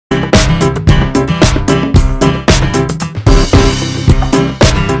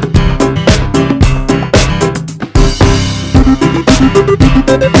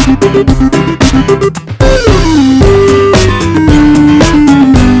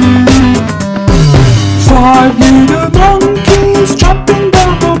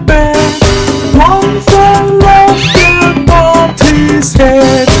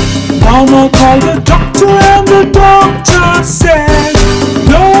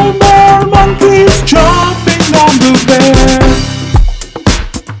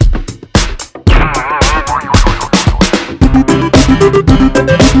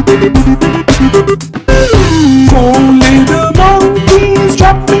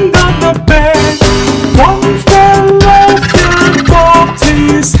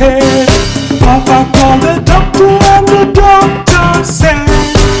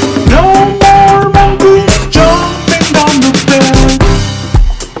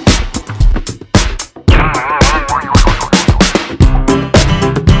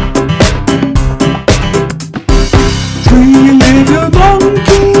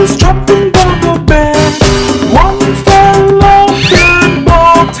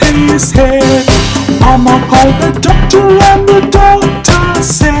called the doctor, and the doctor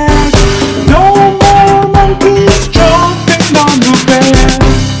said, no more monkeys jumping on the bed.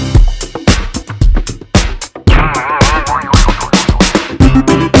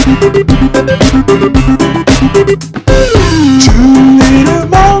 Two little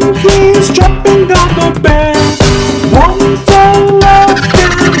monkeys jumping on the bed. One fell off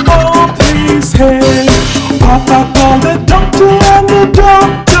and bumped his head. Papa called the doctor, and the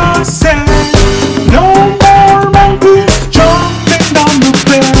doctor said, no more monkeys jumping on the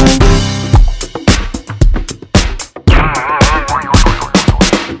bed.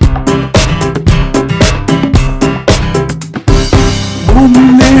 One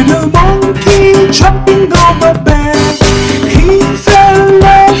little monkey jumping on the bed. He fell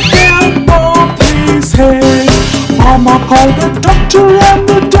off and bumped his head. Mama called the doctor, and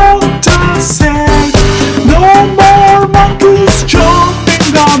the doctor said, no more monkeys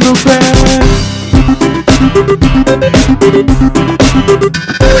jumping on the bed.